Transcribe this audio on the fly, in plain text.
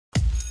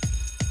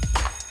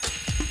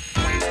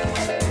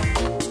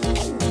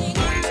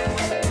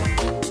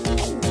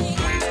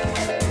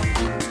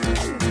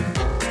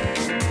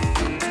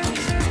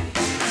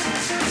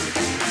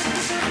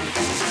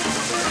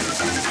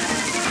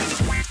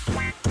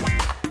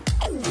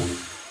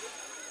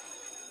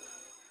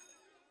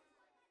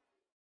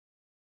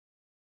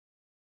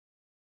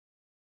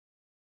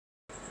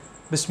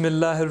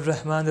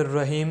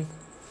Bismillahirrahmanirrahim.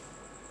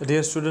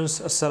 Dear students,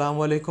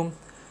 Assalamu alaikum.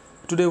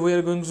 Today we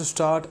are going to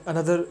start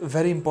another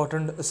very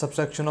important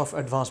subsection of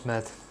advanced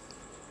math,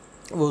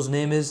 whose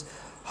name is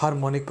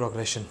Harmonic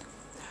Progression.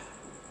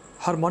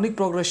 Harmonic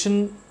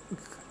Progression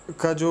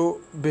का जो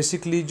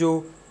basically जो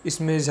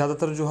इसमें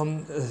ज़्यादातर जो हम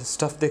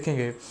stuff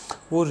देखेंगे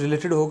वो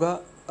रिलेटेड होगा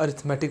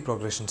अरिथमेटिक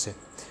प्रोग्रेशन से,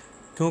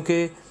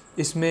 क्योंकि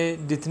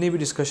इसमें जितनी भी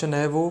डिस्कशन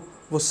है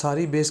वो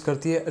सारी बेस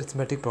करती है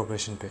अरिथमेटिक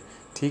प्रोग्रेशन पे।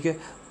 ठीक है,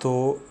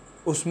 तो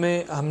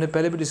उसमें हमने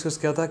पहले भी डिस्कस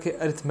किया था कि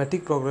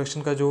अरिथमेटिक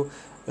प्रोग्रेशन का जो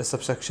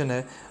सबसेक्शन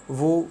है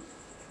वो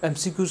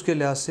एमसीक्यूज़ के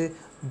लिहाज से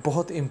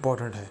बहुत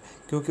इम्पॉर्टेंट है,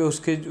 क्योंकि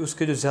उसके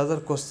जो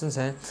ज़्यादातर क्वेश्चंस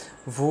हैं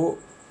वो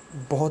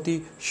बहुत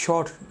ही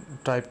शॉर्ट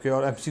टाइप के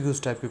और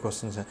एमसीक्यूज़ टाइप के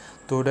क्वेश्चंस हैं।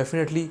 तो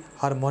डेफिनेटली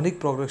हार्मोनिक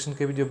प्रोग्रेशन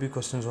के भी जो भी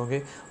क्वेश्चंस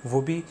होंगे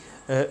वो भी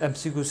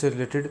एमसीक्यू से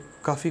रिलेटेड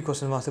काफ़ी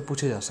क्वेश्चन वहाँ से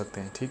पूछे जा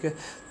सकते हैं। ठीक है,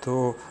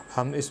 तो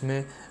हम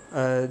इसमें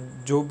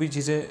जो भी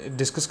चीज़ें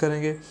डिस्कस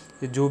करेंगे,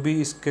 जो भी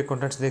इसके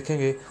कंटेंट्स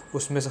देखेंगे,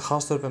 उसमें से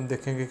ख़ास तौर पे हम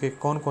देखेंगे कि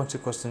कौन कौन से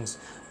क्वेश्चंस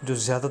जो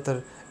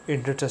ज़्यादातर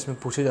इंटर टेस्ट में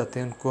पूछे जाते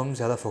हैं उनको हम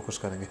ज़्यादा फोकस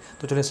करेंगे।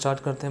 तो चलिए स्टार्ट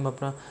करते हैं हम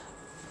अपना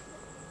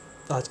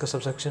आज का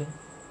सबसेक्शन।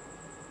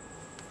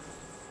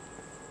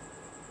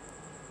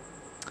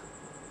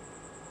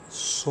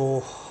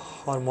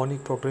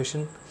 हार्मोनिक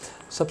प्रोग्रेशन,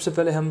 सबसे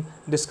पहले हम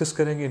डिस्कस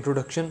करेंगे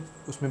इंट्रोडक्शन,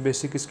 उसमें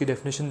बेसिक इसकी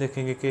डेफिनेशन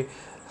देखेंगे कि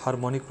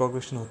हार्मोनिक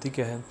प्रोग्रेशन होती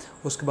क्या है।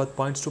 उसके बाद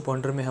पॉइंट्स टू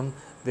पॉइंटर में हम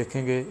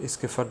देखेंगे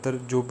इसके फर्दर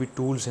जो भी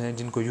टूल्स हैं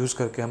जिनको यूज़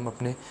करके हम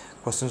अपने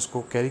क्वेश्चंस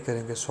को कैरी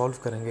करेंगे, सॉल्व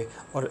करेंगे,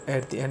 और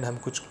एट द एंड हम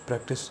कुछ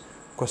प्रैक्टिस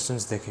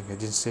क्वेश्चंस देखेंगे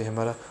जिनसे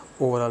हमारा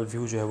ओवरऑल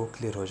व्यू जो है वो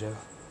क्लियर हो जाएगा।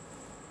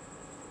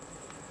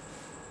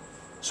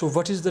 So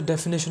what is the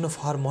definition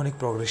of harmonic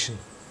progression?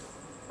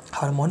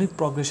 Harmonic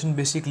progression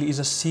basically is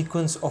a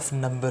sequence of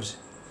numbers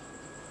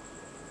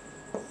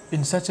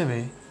in such a way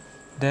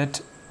that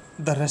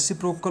the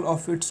reciprocal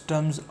of its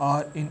terms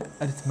are in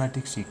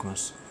arithmetic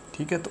sequence.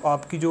 ठीक है, तो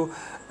आपकी जो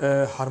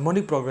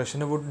harmonic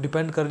progression है वो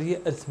depend कर रही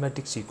है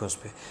अरिथमेटिक सीक्वेंस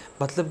पे।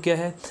 मतलब क्या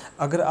है,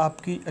 अगर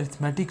आपकी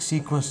अरिथमेटिक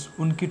सीक्वेंस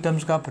उनकी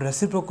टर्म्स का आप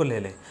रेसिप्रोकल ले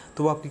लें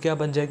तो वो आपकी क्या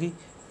बन जाएगी,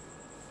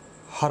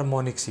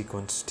 हार्मोनिक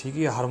सीक्वेंस। ठीक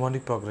है,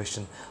 हार्मोनिक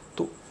प्रोग्रेशन।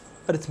 तो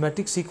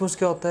अरिथमेटिक सीक्वेंस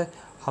क्या होता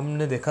है,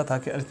 हमने देखा था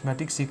कि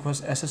अरिथमेटिक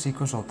सीक्वेंस ऐसा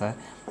सीक्वेंस होता है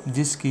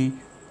जिसकी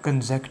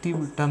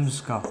कंसेक्यूटिव टर्म्स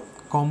का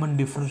कॉमन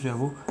डिफरेंस जो है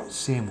वो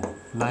सेम हो।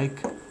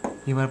 लाइक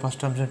ये हमारे पास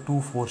टर्म्स हैं 2,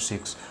 4,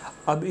 6।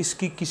 अब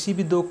इसकी किसी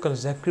भी दो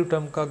कंसेक्यूटिव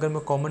टर्म का अगर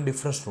मैं कॉमन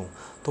डिफरेंस लूँ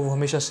तो वो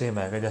हमेशा सेम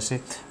आएगा। जैसे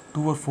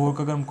 2 और 4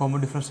 का अगर हम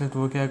कॉमन डिफरेंस लें तो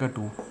वो क्या आएगा,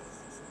 2।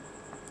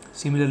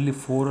 सिमिलरली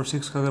 4 और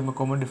 6 का अगर मैं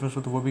कॉमन डिफरेंस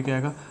हो तो वो भी क्या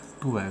आएगा,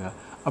 2 आएगा।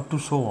 अप टू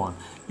सो ऑन,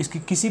 इसकी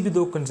किसी भी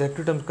दो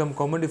कंसेक्यूटिव टर्म्स का हम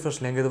कॉमन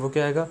डिफरेंस लेंगे तो वो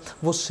क्या आएगा,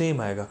 वो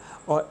सेम आएगा।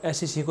 और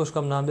ऐसी सीक्वेंस को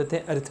हम नाम देते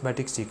हैं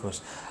अरिथमेटिक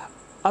सीक्वेंस।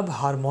 अब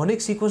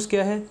हार्मोनिक सीक्वेंस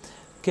क्या है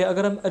कि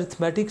अगर हम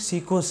अरिथमेटिक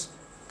सीक्वेंस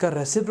का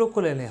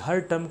रेसिप्रोकल ले लें, हर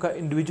टर्म का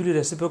इंडिविजुअली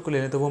रेसिप्रोकल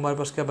ले लें, तो वो हमारे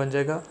पास क्या बन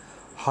जाएगा,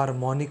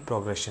 हार्मोनिक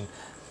प्रोग्रेशन।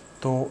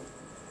 तो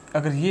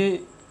अगर ये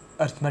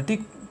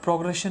अरिथमेटिक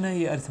प्रोग्रेशन है,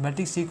 ये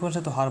अरिथमेटिक सीक्वेंस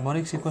है, तो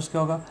हार्मोनिक सीक्वेंस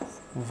क्या होगा,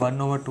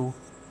 1/2,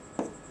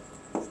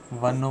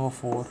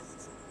 1/4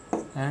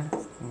 and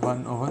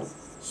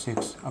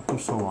 1/6 up to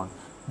so on.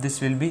 This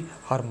will be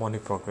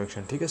harmonic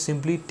progression. ठीक है,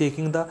 simply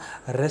taking the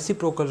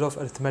reciprocals of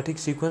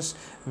arithmetic sequence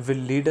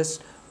will lead us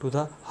to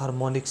the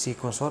harmonic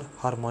sequence और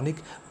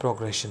harmonic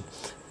progression।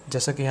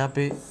 जैसा कि यहाँ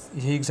पे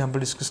यही एग्जांपल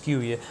डिस्कस की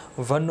हुई है,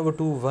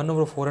 1/2,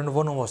 1/4 and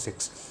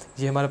 1/6,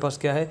 ये हमारे पास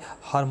क्या है,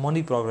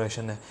 हार्मोनिक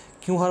प्रोग्रेशन है।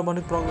 क्यों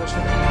हार्मोनिक प्रोग्रेशन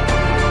है?